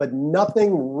but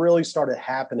nothing really started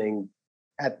happening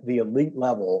at the elite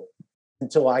level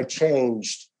until I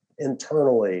changed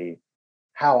internally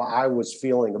how I was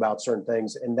feeling about certain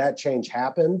things. And that change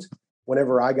happened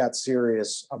whenever I got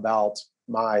serious about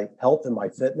my health and my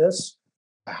fitness.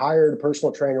 I hired a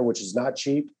personal trainer, which is not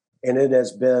cheap. And it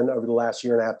has been, over the last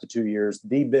year and a half to 2 years,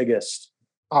 the biggest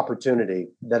opportunity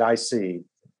that I see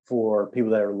for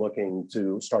people that are looking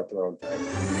to start their own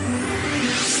thing.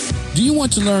 Do you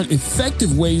want to learn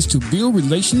effective ways to build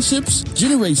relationships,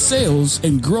 generate sales,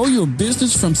 and grow your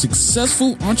business from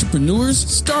successful entrepreneurs,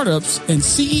 startups, and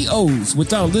CEOs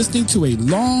without listening to a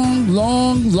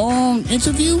long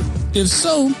interview? If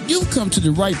so, you've come to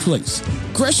the right place.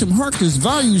 Gresham Harkless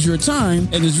values your time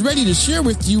and is ready to share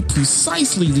with you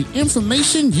precisely the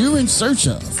information you're in search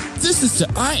of. This is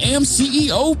the I Am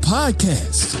CEO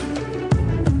podcast.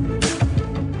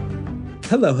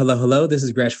 Hello. This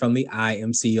is Gresh from the I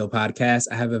Am CEO podcast.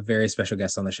 I have a very special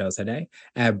guest on the show today.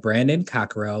 I have Brandon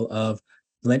Cockerell of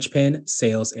Linchpin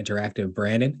Sales Interactive.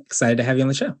 Brandon, excited to have you on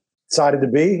the show. Excited to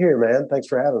be here, man. Thanks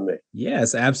for having me.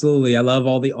 Yes, absolutely. I love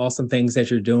all the awesome things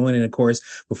that you're doing. And of course,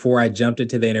 before I jumped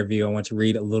into the interview, I want to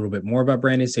read a little bit more about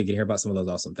Brandon so you can hear about some of those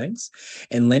awesome things.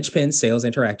 And Linchpin Sales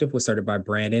Interactive was started by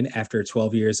Brandon after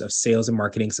 12 years of sales and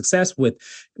marketing success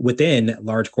within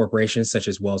large corporations such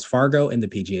as Wells Fargo and the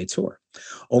PGA Tour.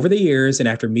 Over the years, and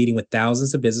after meeting with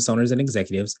thousands of business owners and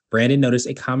executives, Brandon noticed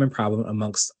a common problem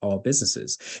amongst all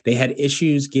businesses. They had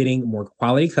issues getting more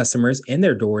quality customers in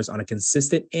their doors on a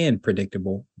consistent and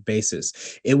predictable basis.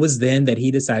 It was then that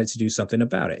he decided to do something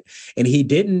about it. And he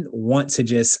didn't want to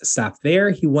just stop there.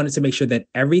 He wanted to make sure that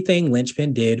everything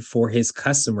Linchpin did for his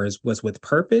customers was with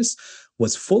purpose,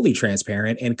 was fully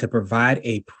transparent, and could provide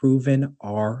a proven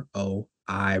ROI.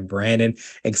 Brandon,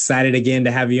 excited again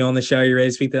to have you on the show. You ready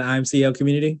to speak to the IMCO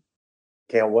community?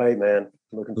 Can't wait, man.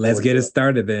 Let's get it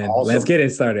started then. Awesome. Let's get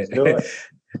it started.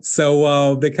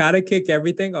 So to kind of kick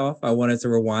everything off, I wanted to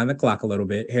rewind the clock a little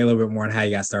bit, hear a little bit more on how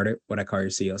you got started, what I call your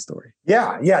CEO story.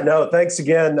 Yeah. No, thanks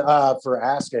again for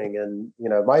asking. And,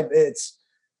 it's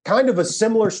kind of a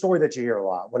similar story that you hear a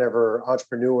lot whenever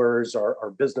entrepreneurs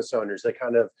or business owners, they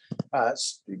kind of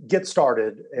get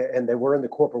started, and they were in the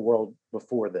corporate world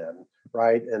before then,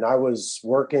 right? And I was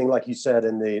working, like you said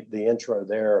in the intro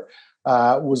there,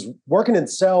 was working in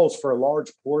sales for a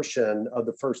large portion of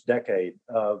the first decade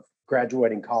of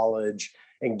graduating college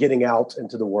and getting out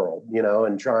into the world,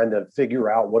 and trying to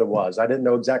figure out what it was. I didn't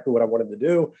know exactly what I wanted to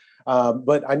do,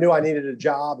 but I knew I needed a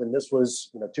job. And this was,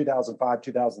 2005,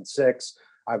 2006.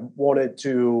 I wanted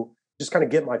to just kind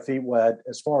of get my feet wet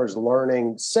as far as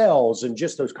learning sales and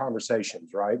just those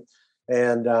conversations, right?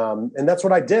 And that's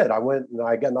what I did. I went and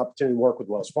I got an opportunity to work with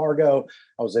Wells Fargo.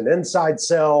 I was in inside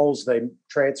sales. They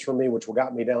transferred me, which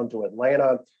got me down to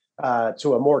Atlanta,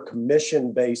 to a more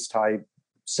commission-based type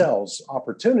sales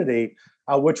opportunity,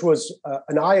 which was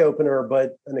an eye-opener,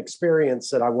 but an experience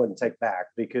that I wouldn't take back,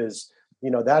 because,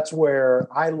 that's where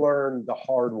I learned the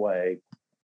hard way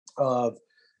of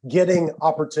getting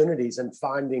opportunities and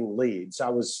finding leads. I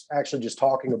was actually just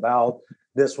talking about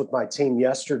this with my team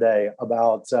yesterday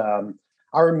about,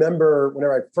 I remember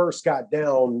whenever I first got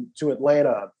down to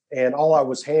Atlanta, and all I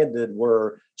was handed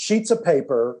were sheets of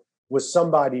paper with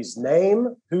somebody's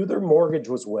name, who their mortgage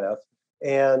was with,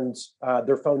 and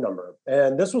their phone number.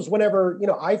 And this was whenever,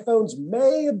 iPhones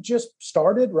may have just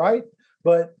started, right?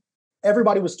 But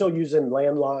everybody was still using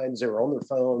landlines. They were on their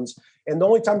phones. And the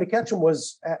only time to catch them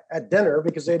was at dinner,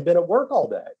 because they had been at work all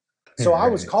day. So I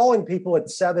was calling people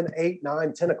at 7, 8,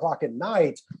 9, 10 o'clock at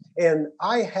night. And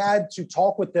I had to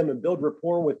talk with them and build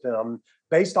rapport with them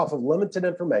based off of limited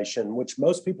information, which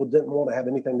most people didn't want to have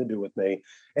anything to do with me.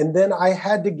 And then I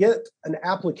had to get an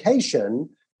application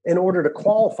in order to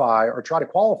qualify or try to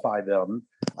qualify them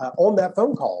on that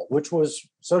phone call, which was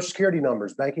social security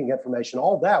numbers, banking information,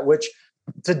 all that, which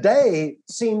today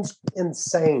seems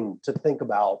insane to think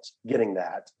about getting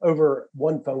that over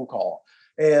one phone call.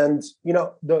 And,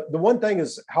 the one thing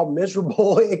is how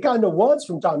miserable it kind of was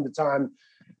from time to time.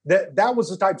 That was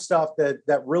the type of stuff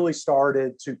that really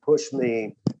started to push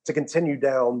me to continue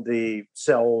down the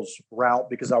sales route,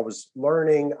 because I was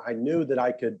learning. I knew that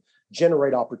I could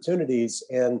generate opportunities,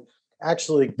 and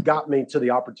actually got me to the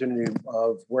opportunity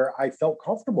of where I felt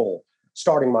comfortable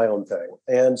starting my own thing.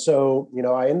 And so,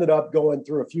 I ended up going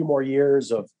through a few more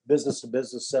years of business to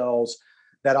business sales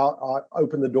that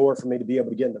opened the door for me to be able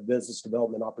to get into business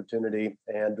development opportunity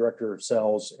and director of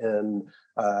sales in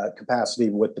capacity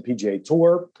with the PGA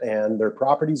Tour and their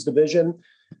properties division.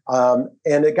 And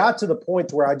it got to the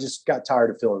point where I just got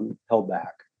tired of feeling held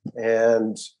back.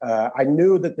 And I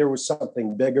knew that there was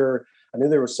something bigger. I knew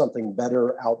there was something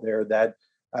better out there that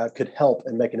could help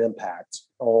and make an impact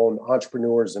on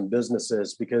entrepreneurs and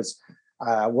businesses because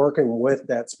working with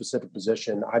that specific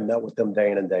position, I met with them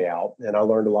day in and day out, and I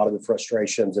learned a lot of the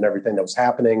frustrations and everything that was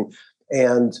happening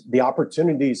and the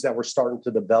opportunities that were starting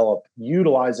to develop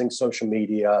utilizing social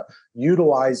media,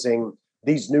 utilizing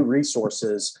these new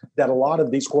resources that a lot of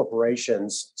these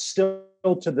corporations still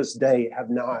to this day have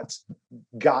not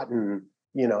gotten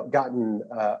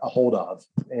a hold of.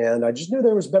 And I just knew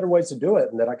there was better ways to do it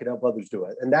and that I could help others do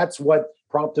it. And that's what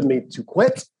prompted me to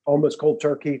quit almost cold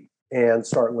turkey and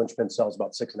start Linchpin Sales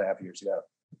about 6.5 years ago.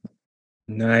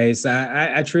 Nice.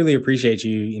 I truly appreciate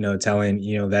you,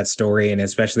 telling, that story, and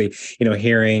especially,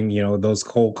 hearing, those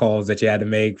cold calls that you had to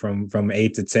make from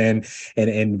 8 to 10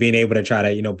 and being able to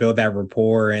try to, build that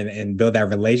rapport and build that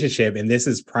relationship. And this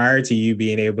is prior to you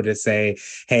being able to say,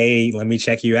 hey, let me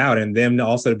check you out. And them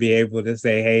also to be able to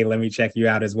say, hey, let me check you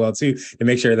out as well, too, to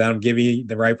make sure that I'm giving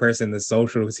the right person the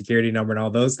social security number and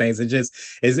all those things.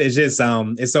 It's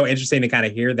so interesting to kind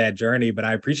of hear that journey, but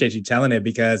I appreciate you telling it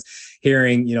because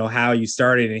hearing, how you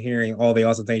started and hearing all the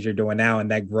awesome things you're doing now and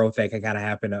that growth that can kind of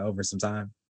happen over some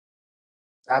time.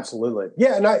 Absolutely.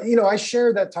 Yeah. And I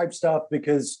share that type stuff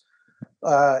because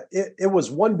it was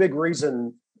one big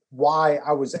reason why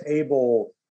I was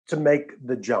able to make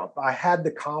the jump. I had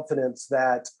the confidence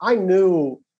that I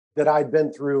knew that I'd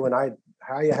been through and I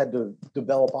had to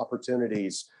develop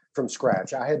opportunities from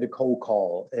scratch. I had to cold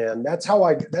call, and that's how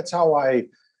I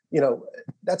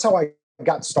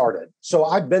got started. So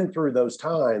I've been through those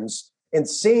times, and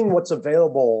seeing what's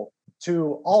available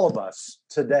to all of us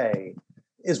today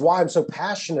is why I'm so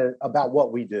passionate about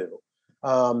what we do.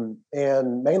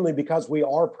 And mainly because we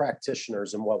are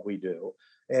practitioners in what we do.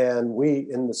 And we,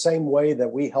 in the same way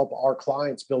that we help our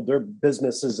clients build their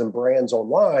businesses and brands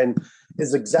online,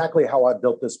 is exactly how I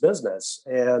built this business.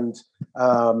 And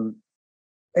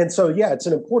so, yeah, it's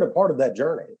an important part of that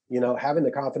journey, having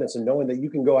the confidence and knowing that you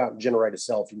can go out and generate a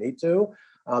sale if you need to,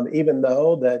 even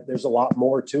though that there's a lot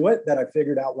more to it that I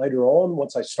figured out later on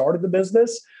once I started the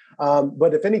business.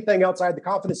 But if anything else, I had the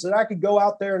confidence that I could go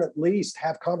out there and at least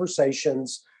have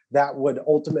conversations that would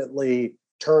ultimately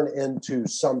turn into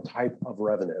some type of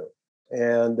revenue.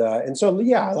 And so,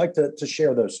 yeah, I like to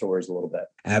share those stories a little bit.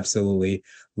 Absolutely.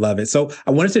 Love it. So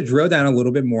I wanted to drill down a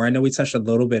little bit more. I know we touched a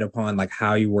little bit upon like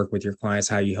how you work with your clients,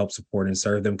 how you help support and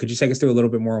serve them. Could you take us through a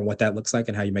little bit more on what that looks like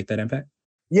and how you make that impact?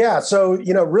 Yeah. So,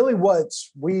 really what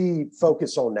we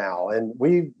focus on now, and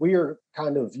we are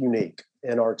kind of unique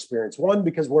in our experience. One,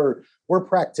 because we're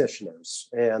practitioners.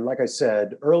 And like I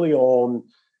said, early on,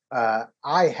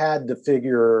 I had to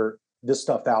figure this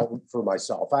stuff out for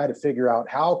myself. I had to figure out,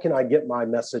 how can I get my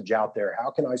message out there?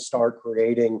 How can I start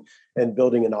creating and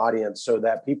building an audience so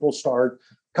that people start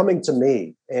coming to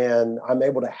me and I'm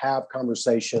able to have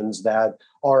conversations that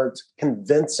aren't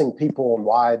convincing people on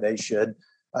why they should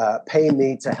pay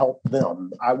me to help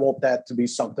them. I want that to be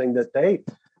something that they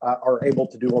are able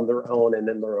to do on their own and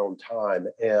in their own time.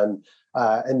 And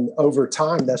over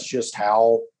time, that's just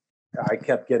how I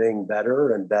kept getting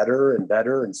better and better and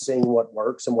better and seeing what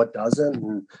works and what doesn't,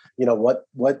 and what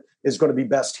is going to be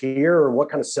best here, or what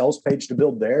kind of sales page to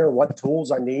build there, what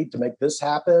tools I need to make this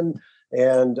happen.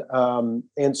 And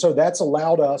so that's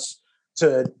allowed us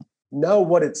to know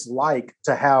what it's like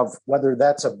to have, whether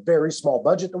that's a very small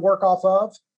budget to work off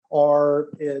of, or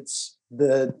it's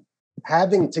the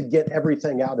having to get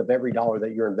everything out of every dollar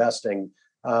that you're investing.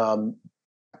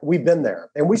 We've been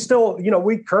there, and we still,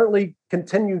 we currently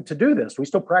continue to do this. We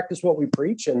still practice what we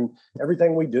preach, and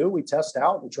everything we do, we test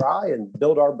out and try and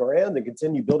build our brand and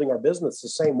continue building our business the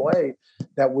same way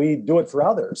that we do it for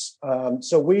others.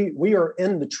 So we are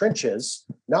in the trenches,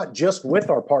 not just with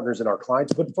our partners and our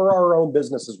clients, but for our own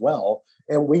business as well.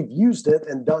 And we've used it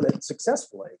and done it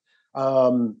successfully.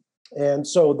 And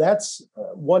so that's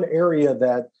one area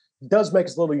that does make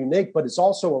us a little unique, but it's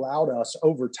also allowed us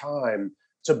over time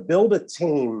to build a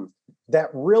team that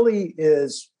really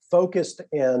is focused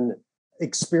and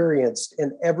experienced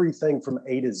in everything from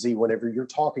A to Z whenever you're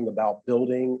talking about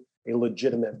building a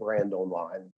legitimate brand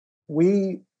online.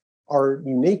 We are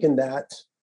unique in that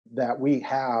we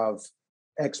have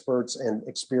experts and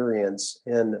experience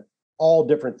in all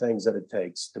different things that it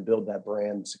takes to build that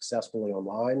brand successfully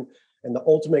online. And the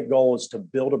ultimate goal is to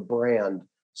build a brand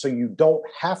so you don't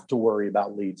have to worry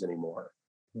about leads anymore.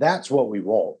 That's what we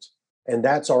want. And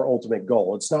that's our ultimate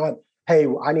goal. It's not, hey,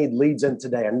 I need leads in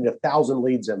today. I need 1,000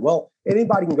 leads in. Well,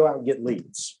 anybody can go out and get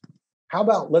leads. How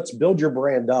about let's build your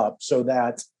brand up so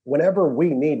that whenever we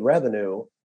need revenue,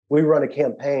 we run a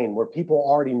campaign where people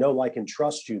already know, like, and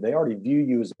trust you. They already view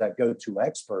you as that go-to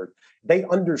expert. They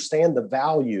understand the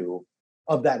value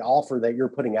of that offer that you're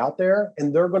putting out there,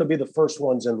 and they're going to be the first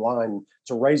ones in line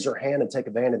to raise their hand and take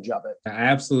advantage of it. I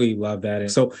absolutely love that. And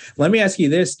so let me ask you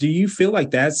this. Do you feel like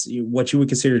that's what you would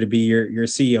consider to be your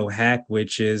CEO hack,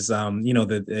 which is,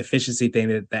 the efficiency thing,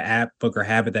 that the app, book, or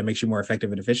habit that makes you more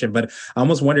effective and efficient? But I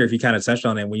almost wonder if you kind of touched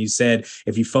on it when you said,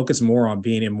 if you focus more on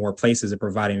being in more places and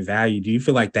providing value, do you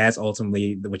feel like that's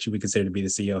ultimately what you would consider to be the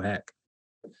CEO hack?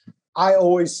 I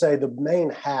always say the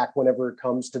main hack whenever it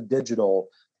comes to digital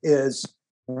is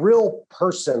real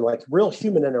person, like real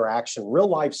human interaction, real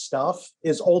life stuff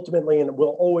is ultimately and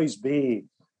will always be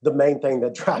the main thing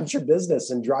that drives your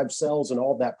business and drives sales and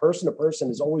all that. Person to person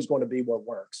is always going to be what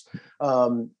works.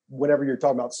 Whenever you're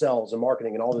talking about sales and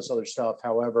marketing and all this other stuff.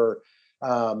 However,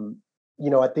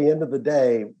 at the end of the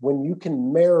day, when you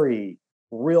can marry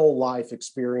real life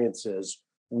experiences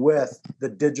with the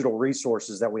digital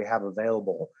resources that we have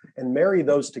available and marry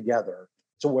those together,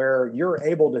 to where you're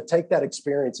able to take that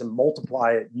experience and multiply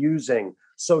it using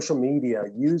social media,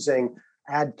 using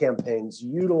ad campaigns,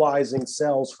 utilizing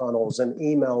sales funnels and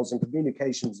emails and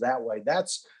communications that way.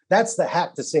 That's the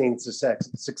hack to seeing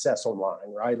success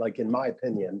online, right? Like, in my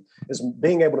opinion, is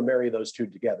being able to marry those two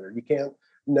together. You can't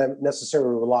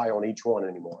necessarily rely on each one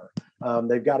anymore.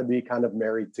 They've got to be kind of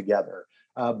married together.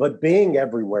 But being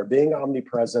everywhere, being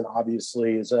omnipresent,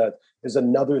 obviously is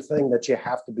another thing that you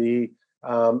have to be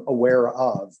aware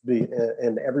of,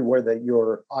 and everywhere that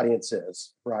your audience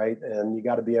is, right? And you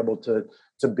got to be able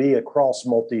to be across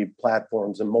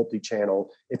multi-platforms and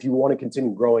multi-channel if you want to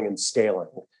continue growing and scaling,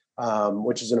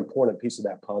 which is an important piece of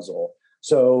that puzzle.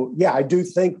 So yeah, I do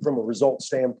think from a result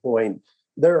standpoint,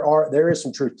 there is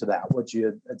some truth to that. What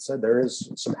you had said, there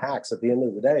is some hacks. At the end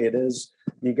of the day, it is,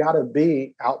 you got to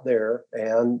be out there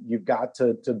and you've got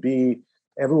to be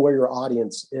everywhere your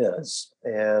audience is.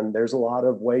 And there's a lot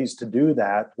of ways to do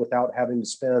that without having to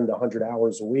spend 100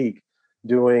 hours a week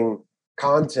doing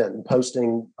content and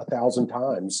posting 1,000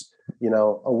 times,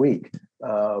 a week.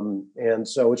 And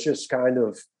so it's just kind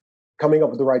of coming up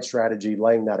with the right strategy,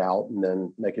 laying that out, and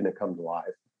then making it come to life.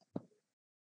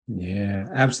 Yeah,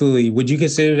 absolutely. Would you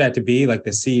consider that to be like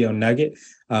the CEO nugget,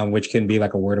 which can be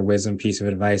like a word of wisdom, piece of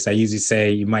advice? I usually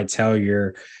say you might tell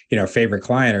your, favorite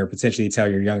client, or potentially tell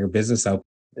your younger business self.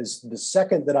 Is the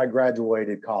second that I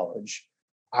graduated college,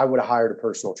 I would have hired a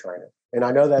personal trainer. And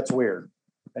I know that's weird.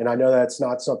 And I know that's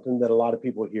not something that a lot of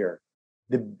people hear.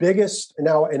 The biggest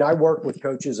now, and I work with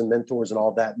coaches and mentors and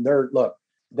all that, and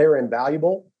they're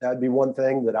invaluable. That'd be one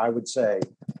thing that I would say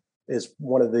is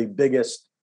one of the biggest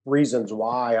reasons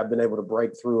why I've been able to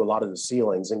break through a lot of the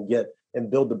ceilings and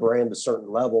build the brand to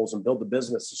certain levels and build the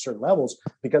business to certain levels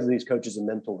because of these coaches and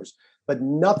mentors. But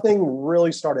nothing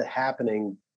really started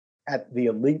happening at the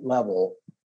elite level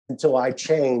until I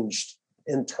changed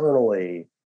internally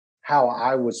how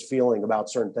I was feeling about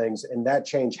certain things. And that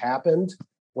change happened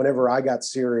whenever I got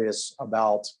serious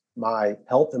about my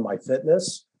health and my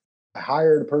fitness. I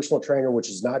hired a personal trainer, which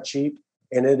is not cheap.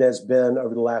 And it has been,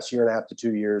 over the last 1.5 to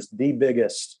 2 years, the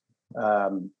biggest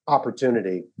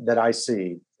opportunity that I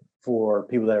see for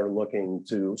people that are looking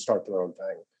to start their own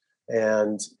thing.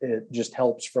 And it just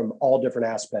helps from all different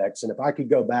aspects. And if I could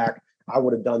go back, I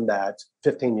would have done that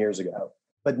 15 years ago.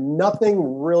 But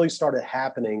nothing really started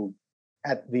happening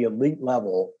at the elite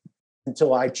level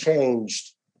until I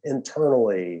changed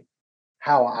internally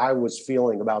how I was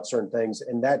feeling about certain things.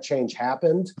 And that change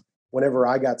happened whenever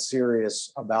I got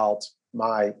serious about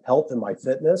my health and my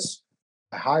fitness.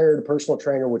 I hired a personal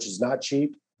trainer, which is not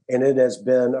cheap. And it has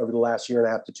been, over the last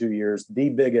 1.5 to 2 years, the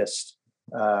biggest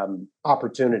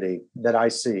opportunity that I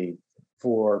see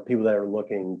for people that are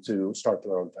looking to start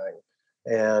their own thing.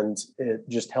 And it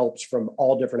just helps from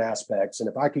all different aspects. And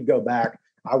if I could go back,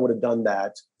 I would have done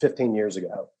that 15 years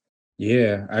ago.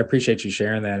 Yeah, I appreciate you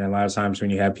sharing that. And a lot of times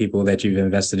when you have people that you've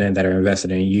invested in that are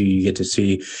invested in you, you get to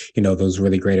see, those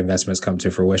really great investments come to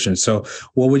fruition. So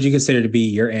what would you consider to be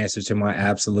your answer to my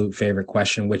absolute favorite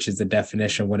question, which is the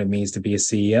definition of what it means to be a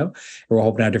CEO? And we're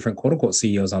hoping to have different quote unquote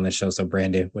CEOs on the show. So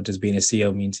Brandon, what does being a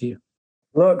CEO mean to you?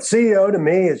 Look, CEO to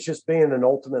me is just being an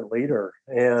ultimate leader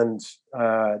and,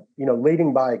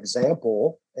 leading by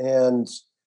example and,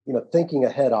 thinking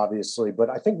ahead, obviously. But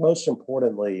I think most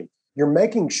importantly, you're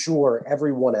making sure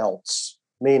everyone else,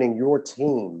 meaning your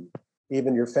team,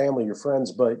 even your family, your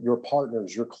friends, but your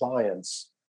partners, your clients,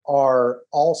 are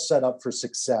all set up for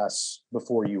success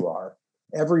before you are.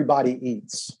 Everybody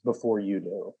eats before you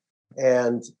do.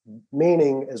 And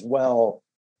meaning as well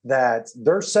that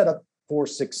they're set up for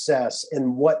success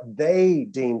in what they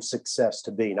deem success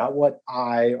to be, not what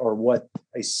I or what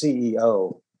a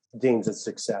CEO deems as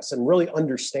success, and really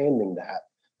understanding that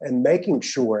and making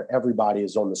sure everybody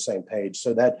is on the same page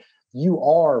so that you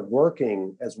are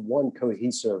working as one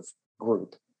cohesive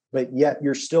group, but yet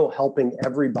you're still helping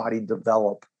everybody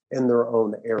develop in their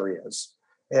own areas.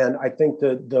 And I think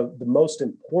the most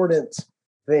important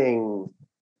thing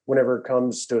whenever it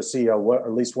comes to a CEO, or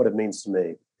at least what it means to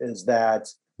me, is that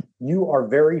you are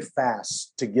very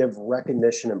fast to give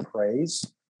recognition and praise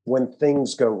when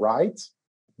things go right,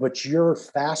 but you're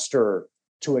faster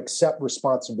to accept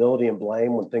responsibility and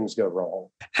blame when things go wrong.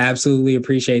 Absolutely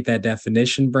appreciate that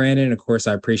definition, Brandon. Of course,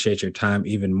 I appreciate your time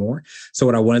even more. So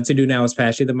what I wanted to do now is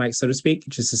pass you the mic, so to speak,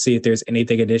 just to see if there's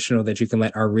anything additional that you can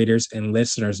let our readers and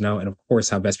listeners know. And of course,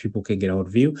 how best people can get a hold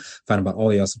of you, find out about all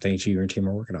the awesome things you and your team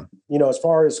are working on. As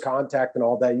far as contact and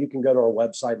all that, you can go to our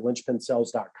website,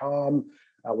 linchpinsales.com,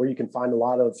 where you can find a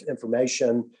lot of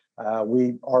information.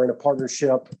 We are in a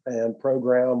partnership and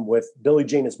program with Billy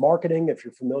Genius Marketing. If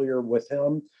you're familiar with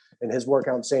him and his work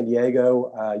out in San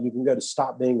Diego, you can go to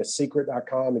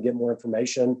stopbeingasecret.com and get more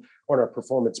information on our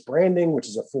performance branding, which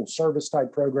is a full service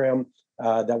type program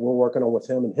that we're working on with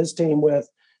him and his team with.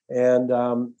 And,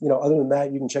 other than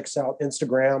that, you can check us out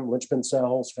Instagram, Linchpin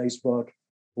Sales, Facebook,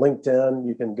 LinkedIn.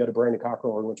 You can go to Brandon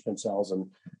Cockrell or Linchpin Sales and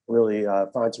really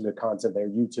find some good content there,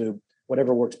 YouTube.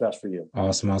 Whatever works best for you.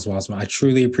 Awesome. I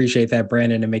truly appreciate that,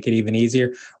 Brandon. To make it even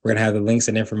easier, we're going to have the links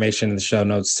and information in the show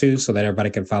notes too, so that everybody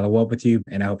can follow up with you.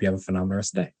 And I hope you have a phenomenal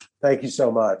rest of the day. Thank you so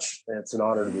much. It's an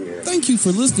honor to be here. Thank you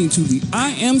for listening to the I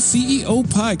Am CEO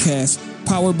podcast,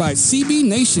 powered by CB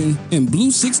Nation and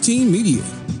Blue 16 Media.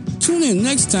 Tune in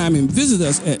next time and visit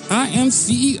us at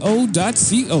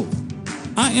imceo.co.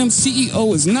 I Am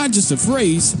CEO is not just a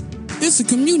phrase, it's a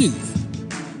community.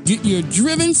 Get your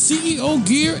driven CEO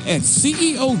gear at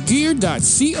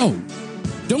ceogear.co.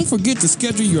 Don't forget to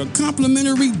schedule your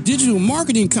complimentary digital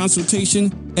marketing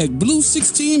consultation at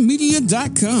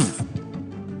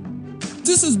blue16media.com.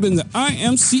 This has been the I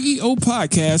Am CEO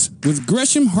podcast with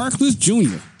Gresham Harkless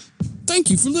Jr. Thank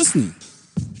you for listening.